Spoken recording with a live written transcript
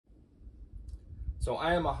So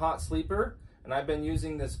I am a hot sleeper, and I've been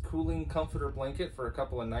using this cooling comforter blanket for a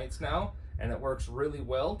couple of nights now, and it works really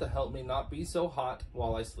well to help me not be so hot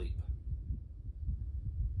while I sleep.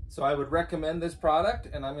 So I would recommend this product,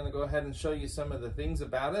 and I'm going to go ahead and show you some of the things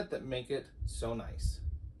about it that make it so nice.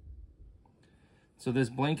 So this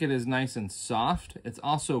blanket is nice and soft. It's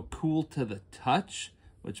also cool to the touch,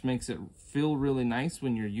 which makes it feel really nice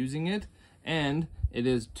when you're using it. And it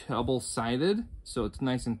is double-sided, so it's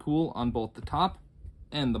nice and cool on both the top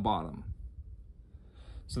and the bottom.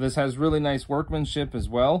 So this has really nice workmanship as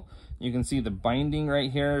well. You can see the binding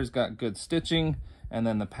right here has got good stitching, and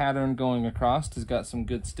then the pattern going across has got some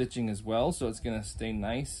good stitching as well, so it's gonna stay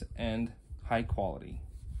nice and high quality.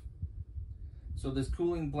 So this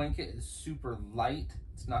cooling blanket is super light.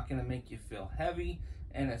 It's not gonna make you feel heavy,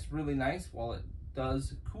 and it's really nice while it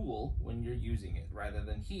does cool when you're using it, rather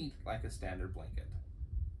than heat like a standard blanket.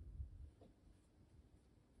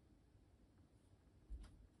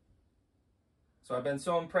 So I've been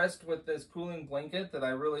so impressed with this cooling blanket that I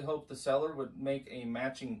really hope the seller would make a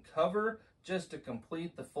matching cover just to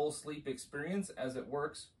complete the full sleep experience, as it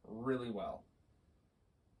works really well.